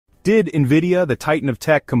Did Nvidia, the titan of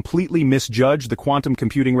tech, completely misjudge the quantum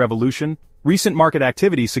computing revolution? Recent market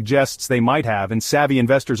activity suggests they might have, and savvy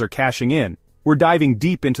investors are cashing in. We're diving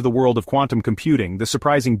deep into the world of quantum computing, the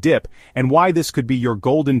surprising dip, and why this could be your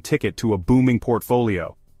golden ticket to a booming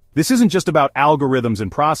portfolio. This isn't just about algorithms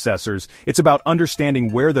and processors, it's about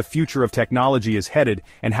understanding where the future of technology is headed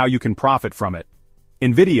and how you can profit from it.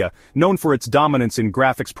 Nvidia, known for its dominance in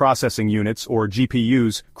graphics processing units, or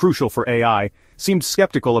GPUs, crucial for AI, seemed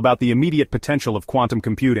skeptical about the immediate potential of quantum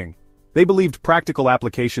computing. They believed practical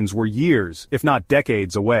applications were years, if not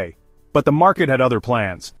decades, away. But the market had other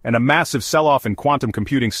plans, and a massive sell-off in quantum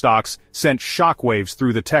computing stocks sent shockwaves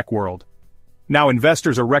through the tech world. Now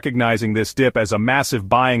investors are recognizing this dip as a massive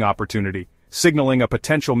buying opportunity, signaling a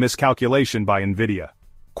potential miscalculation by Nvidia.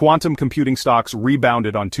 Quantum computing stocks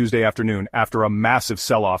rebounded on Tuesday afternoon after a massive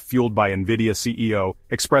sell-off fueled by Nvidia CEO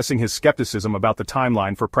expressing his skepticism about the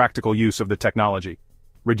timeline for practical use of the technology.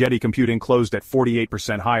 Retti Computing closed at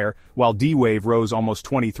 48% higher, while D-Wave rose almost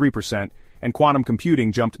 23%, and quantum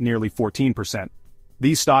computing jumped nearly 14%.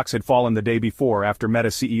 These stocks had fallen the day before after Meta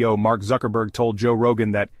CEO Mark Zuckerberg told Joe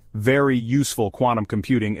Rogan that very useful quantum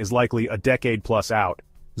computing is likely a decade plus out.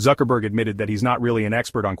 Zuckerberg admitted that he's not really an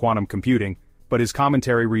expert on quantum computing, but his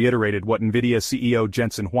commentary reiterated what Nvidia CEO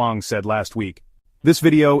Jensen Huang said last week. This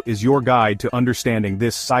video is your guide to understanding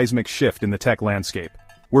this seismic shift in the tech landscape.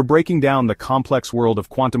 We're breaking down the complex world of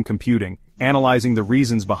quantum computing, analyzing the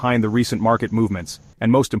reasons behind the recent market movements, and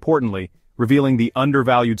most importantly, revealing the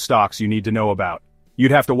undervalued stocks you need to know about.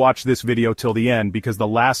 You'd have to watch this video till the end because the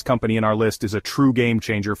last company in our list is a true game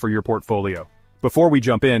changer for your portfolio. Before we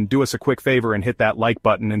jump in, do us a quick favor and hit that like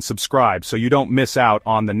button and subscribe so you don't miss out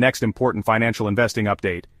on the next important financial investing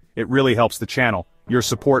update. It really helps the channel. Your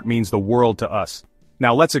support means the world to us.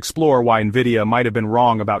 Now let's explore why Nvidia might have been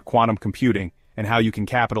wrong about quantum computing and how you can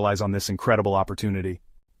capitalize on this incredible opportunity.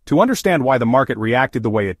 To understand why the market reacted the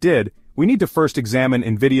way it did, we need to first examine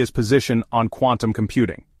Nvidia's position on quantum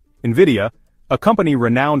computing. Nvidia, a company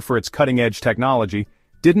renowned for its cutting-edge technology,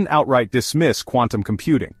 didn't outright dismiss quantum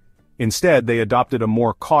computing. Instead, they adopted a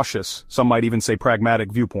more cautious, some might even say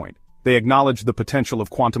pragmatic viewpoint. They acknowledged the potential of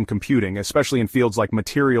quantum computing, especially in fields like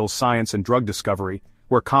materials science and drug discovery,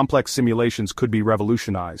 where complex simulations could be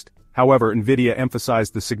revolutionized. However, Nvidia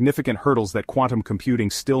emphasized the significant hurdles that quantum computing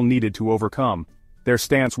still needed to overcome. Their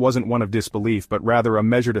stance wasn't one of disbelief but rather a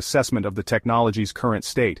measured assessment of the technology's current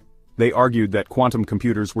state. They argued that quantum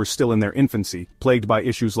computers were still in their infancy, plagued by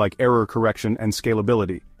issues like error correction and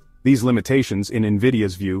scalability. These limitations, in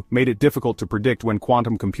Nvidia's view, made it difficult to predict when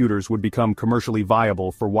quantum computers would become commercially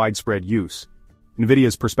viable for widespread use.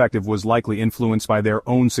 Nvidia's perspective was likely influenced by their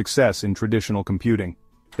own success in traditional computing.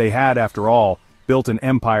 They had, after all, built an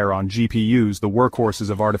empire on GPUs, the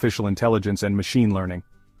workhorses of artificial intelligence and machine learning.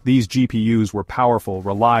 These GPUs were powerful,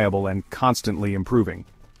 reliable, and constantly improving.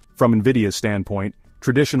 From Nvidia's standpoint,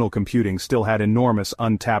 traditional computing still had enormous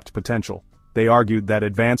untapped potential. They argued that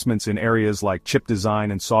advancements in areas like chip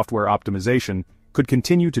design and software optimization could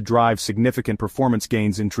continue to drive significant performance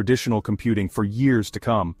gains in traditional computing for years to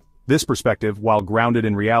come. This perspective, while grounded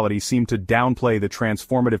in reality, seemed to downplay the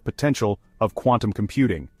transformative potential of quantum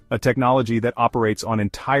computing, a technology that operates on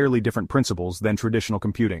entirely different principles than traditional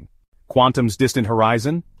computing. Quantum's distant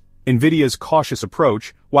horizon? Nvidia's cautious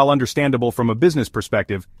approach, while understandable from a business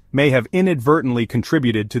perspective, may have inadvertently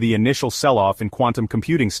contributed to the initial sell-off in quantum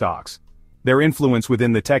computing stocks. Their influence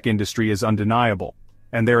within the tech industry is undeniable,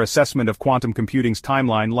 and their assessment of quantum computing's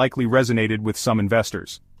timeline likely resonated with some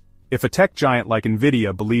investors. If a tech giant like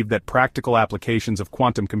Nvidia believed that practical applications of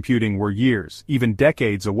quantum computing were years, even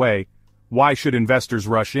decades away, why should investors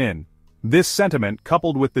rush in? This sentiment,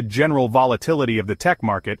 coupled with the general volatility of the tech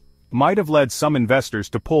market, might have led some investors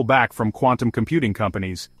to pull back from quantum computing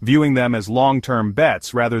companies, viewing them as long-term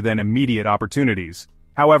bets rather than immediate opportunities.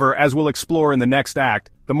 However, as we'll explore in the next act,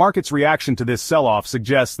 the market's reaction to this sell-off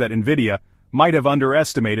suggests that Nvidia might have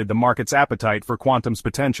underestimated the market's appetite for quantum's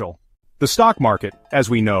potential. The stock market, as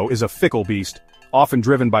we know, is a fickle beast, often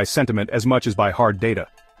driven by sentiment as much as by hard data.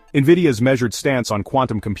 Nvidia's measured stance on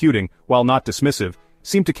quantum computing, while not dismissive,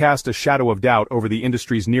 seemed to cast a shadow of doubt over the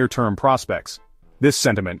industry's near-term prospects. This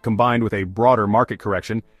sentiment, combined with a broader market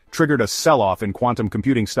correction, triggered a sell-off in quantum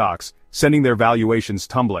computing stocks, sending their valuations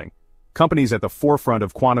tumbling. Companies at the forefront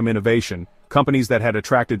of quantum innovation, companies that had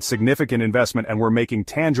attracted significant investment and were making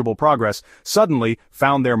tangible progress, suddenly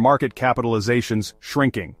found their market capitalizations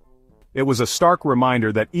shrinking. It was a stark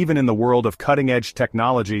reminder that even in the world of cutting-edge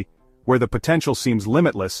technology, where the potential seems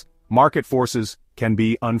limitless, market forces can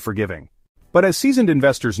be unforgiving. But as seasoned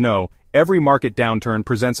investors know, every market downturn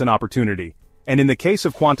presents an opportunity, And in the case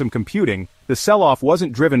of quantum computing, the sell-off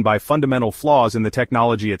wasn't driven by fundamental flaws in the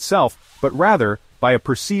technology itself, but rather by a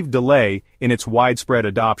perceived delay in its widespread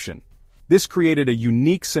adoption. This created a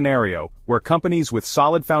unique scenario where companies with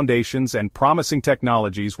solid foundations and promising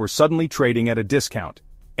technologies were suddenly trading at a discount.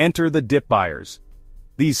 Enter the dip buyers.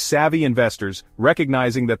 These savvy investors,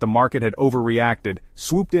 recognizing that the market had overreacted,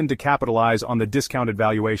 swooped in to capitalize on the discounted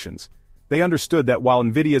valuations. They understood that while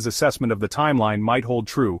Nvidia's assessment of the timeline might hold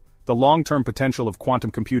true, the long-term potential of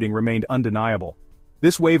quantum computing remained undeniable.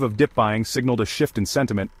 This wave of dip buying signaled a shift in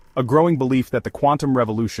sentiment, a growing belief that the quantum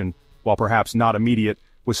revolution, while perhaps not immediate,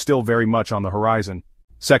 was still very much on the horizon.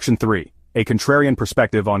 Section 3. A contrarian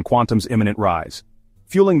perspective on quantum's imminent rise.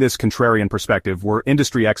 Fueling this contrarian perspective were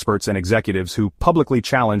industry experts and executives who publicly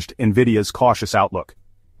challenged Nvidia's cautious outlook.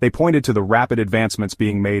 They pointed to the rapid advancements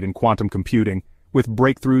being made in quantum computing, with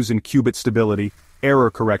breakthroughs in qubit stability,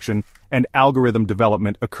 error correction, and algorithm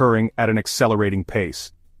development occurring at an accelerating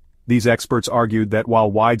pace. These experts argued that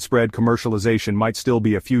while widespread commercialization might still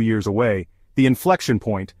be a few years away, the inflection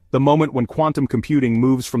point, the moment when quantum computing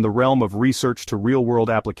moves from the realm of research to real-world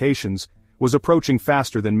applications, was approaching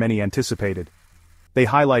faster than many anticipated. They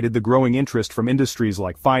highlighted the growing interest from industries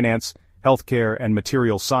like finance, healthcare, and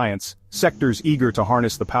material science, sectors eager to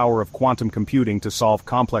harness the power of quantum computing to solve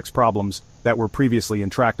complex problems that were previously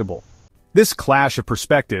intractable. This clash of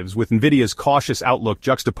perspectives, with Nvidia's cautious outlook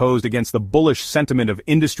juxtaposed against the bullish sentiment of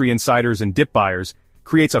industry insiders and dip buyers,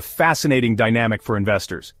 creates a fascinating dynamic for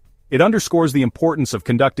investors. It underscores the importance of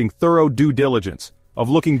conducting thorough due diligence, of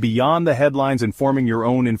looking beyond the headlines and forming your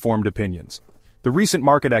own informed opinions. The recent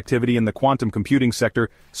market activity in the quantum computing sector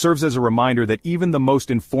serves as a reminder that even the most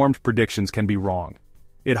informed predictions can be wrong.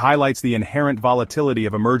 It highlights the inherent volatility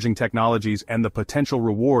of emerging technologies and the potential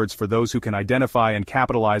rewards for those who can identify and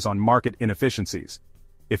capitalize on market inefficiencies.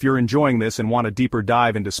 If you're enjoying this and want a deeper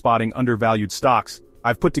dive into spotting undervalued stocks,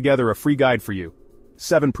 I've put together a free guide for you.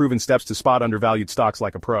 7 proven steps to spot undervalued stocks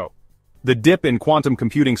like a pro. The dip in quantum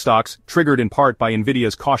computing stocks, triggered in part by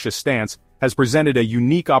Nvidia's cautious stance, has presented a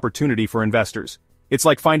unique opportunity for investors. It's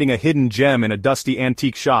like finding a hidden gem in a dusty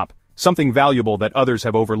antique shop, something valuable that others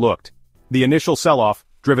have overlooked. The initial sell-off,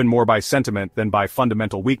 driven more by sentiment than by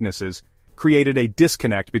fundamental weaknesses, created a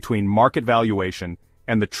disconnect between market valuation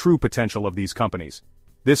and the true potential of these companies.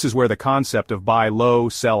 This is where the concept of buy low,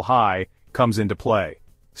 sell high comes into play.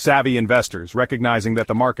 Savvy investors, recognizing that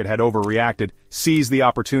the market had overreacted, seized the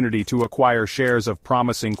opportunity to acquire shares of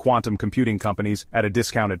promising quantum computing companies at a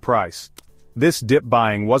discounted price. This dip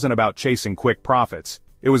buying wasn't about chasing quick profits.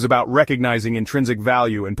 It was about recognizing intrinsic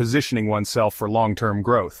value and positioning oneself for long-term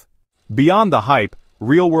growth. Beyond the hype,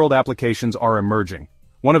 real-world applications are emerging.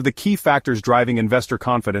 One of the key factors driving investor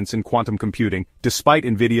confidence in quantum computing, despite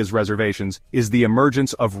Nvidia's reservations, is the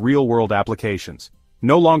emergence of real-world applications.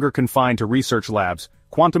 No longer confined to research labs,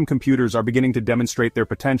 quantum computers are beginning to demonstrate their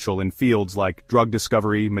potential in fields like drug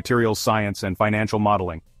discovery, materials science, and financial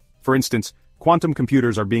modeling. For instance, quantum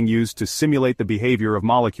computers are being used to simulate the behavior of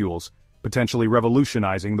molecules, potentially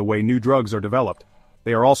revolutionizing the way new drugs are developed.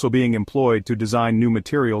 They are also being employed to design new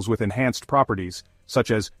materials with enhanced properties,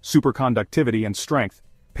 such as superconductivity and strength,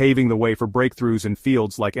 paving the way for breakthroughs in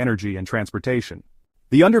fields like energy and transportation.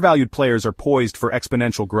 The undervalued players are poised for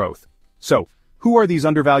exponential growth. So, who are these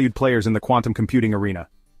undervalued players in the quantum computing arena?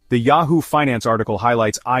 The Yahoo Finance article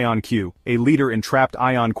highlights IonQ, a leader in trapped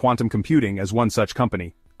ion quantum computing, as one such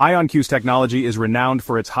company. IonQ's technology is renowned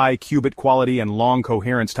for its high qubit quality and long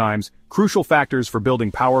coherence times, crucial factors for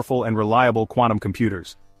building powerful and reliable quantum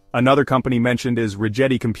computers. Another company mentioned is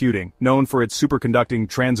Retti Computing, known for its superconducting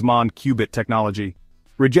transmon qubit technology.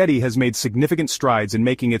 Retti has made significant strides in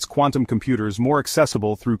making its quantum computers more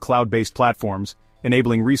accessible through cloud-based platforms,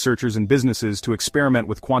 enabling researchers and businesses to experiment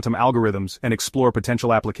with quantum algorithms and explore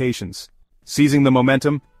potential applications. Seizing the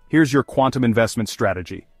momentum, here's your quantum investment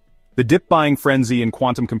strategy. The dip-buying frenzy in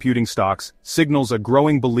quantum computing stocks signals a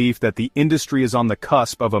growing belief that the industry is on the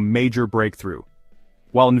cusp of a major breakthrough.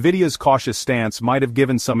 While Nvidia's cautious stance might have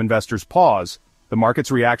given some investors pause, the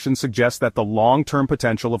market's reaction suggests that the long-term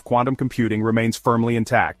potential of quantum computing remains firmly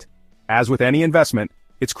intact. As with any investment,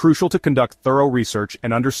 it's crucial to conduct thorough research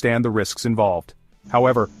and understand the risks involved.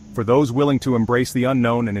 However, for those willing to embrace the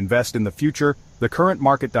unknown and invest in the future, the current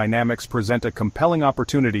market dynamics present a compelling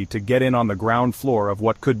opportunity to get in on the ground floor of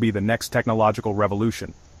what could be the next technological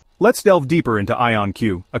revolution. Let's delve deeper into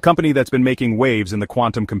IonQ, a company that's been making waves in the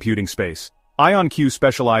quantum computing space. IonQ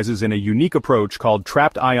specializes in a unique approach called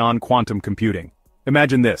trapped ion quantum computing.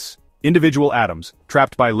 Imagine this: individual atoms,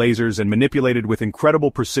 trapped by lasers and manipulated with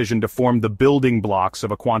incredible precision to form the building blocks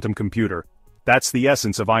of a quantum computer. That's the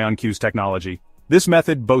essence of IonQ's technology. This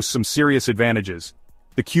method boasts some serious advantages.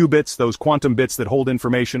 The qubits, those quantum bits that hold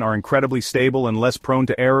information, are incredibly stable and less prone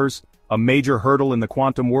to errors, a major hurdle in the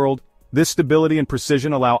quantum world. This stability and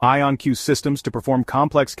precision allow IonQ systems to perform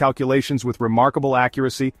complex calculations with remarkable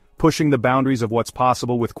accuracy, pushing the boundaries of what's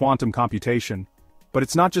possible with quantum computation. But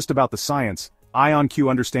it's not just about the science. IonQ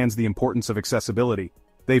understands the importance of accessibility.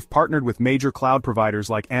 They've partnered with major cloud providers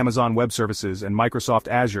like Amazon Web Services and Microsoft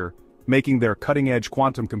Azure, making their cutting-edge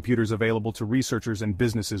quantum computers available to researchers and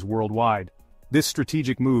businesses worldwide. This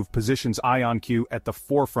strategic move positions IonQ at the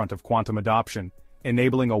forefront of quantum adoption,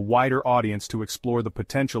 enabling a wider audience to explore the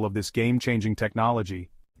potential of this game-changing technology.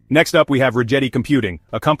 Next up we have Retti Computing,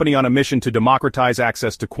 a company on a mission to democratize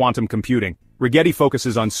access to quantum computing. Retti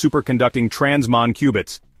focuses on superconducting transmon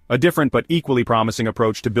qubits, a different but equally promising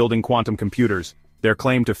approach to building quantum computers. Their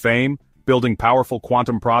claim to fame? Building powerful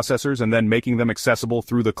quantum processors and then making them accessible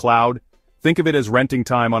through the cloud? Think of it as renting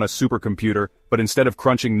time on a supercomputer, but instead of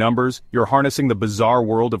crunching numbers, you're harnessing the bizarre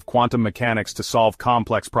world of quantum mechanics to solve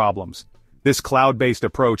complex problems. This cloud-based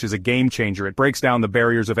approach is a game-changer. It breaks down the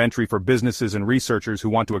barriers of entry for businesses and researchers who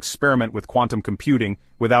want to experiment with quantum computing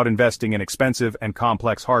without investing in expensive and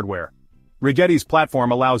complex hardware. Retti's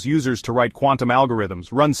platform allows users to write quantum algorithms,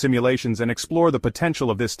 run simulations, and explore the potential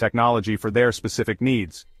of this technology for their specific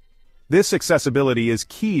needs. This accessibility is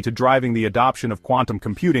key to driving the adoption of quantum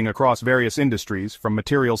computing across various industries, from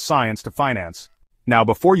materials science to finance. Now,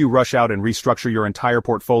 before you rush out and restructure your entire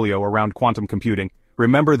portfolio around quantum computing,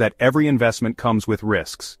 remember that every investment comes with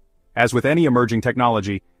risks. As with any emerging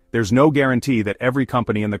technology, there's no guarantee that every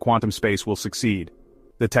company in the quantum space will succeed.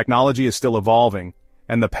 The technology is still evolving,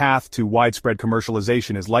 and the path to widespread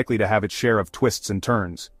commercialization is likely to have its share of twists and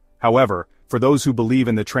turns. However, for those who believe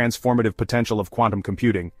in the transformative potential of quantum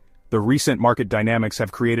computing, the recent market dynamics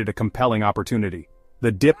have created a compelling opportunity.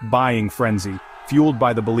 The dip buying frenzy, fueled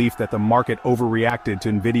by the belief that the market overreacted to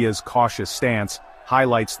Nvidia's cautious stance,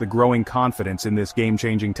 highlights the growing confidence in this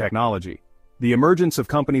game-changing technology. The emergence of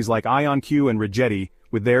companies like IonQ and Retti,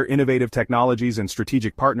 with their innovative technologies and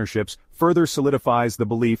strategic partnerships, further solidifies the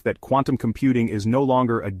belief that quantum computing is no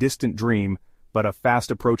longer a distant dream, but a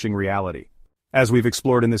fast-approaching reality. As we've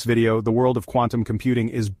explored in this video, the world of quantum computing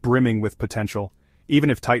is brimming with potential, even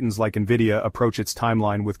if titans like Nvidia approach its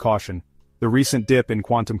timeline with caution. The recent dip in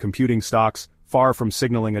quantum computing stocks, far from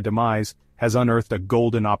signaling a demise, has unearthed a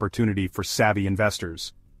golden opportunity for savvy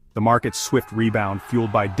investors. The market's swift rebound,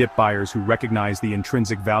 fueled by dip buyers who recognize the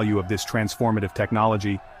intrinsic value of this transformative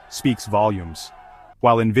technology, speaks volumes.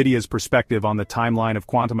 While Nvidia's perspective on the timeline of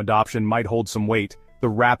quantum adoption might hold some weight, the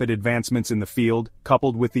rapid advancements in the field,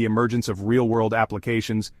 coupled with the emergence of real-world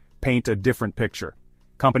applications, paint a different picture.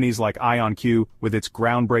 Companies like IonQ, with its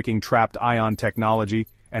groundbreaking trapped ion technology,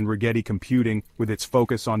 and Retti Computing, with its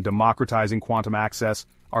focus on democratizing quantum access,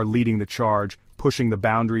 are leading the charge, pushing the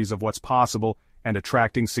boundaries of what's possible, and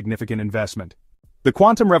attracting significant investment. The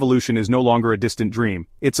quantum revolution is no longer a distant dream,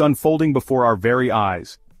 it's unfolding before our very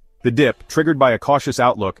eyes. The dip, triggered by a cautious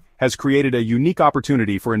outlook, has created a unique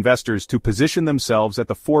opportunity for investors to position themselves at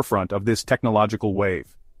the forefront of this technological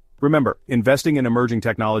wave. Remember, investing in emerging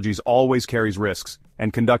technologies always carries risks,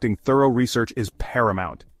 and conducting thorough research is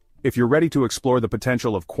paramount. If you're ready to explore the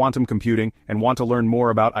potential of quantum computing and want to learn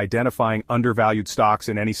more about identifying undervalued stocks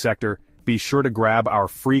in any sector, be sure to grab our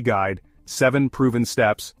free guide, 7 Proven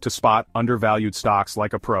Steps to Spot Undervalued Stocks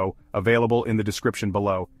Like a Pro, available in the description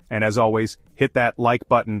below. And as always, hit that like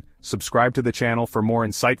button, subscribe to the channel for more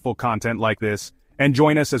insightful content like this, and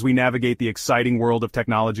join us as we navigate the exciting world of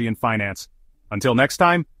technology and finance. Until next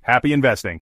time, happy investing!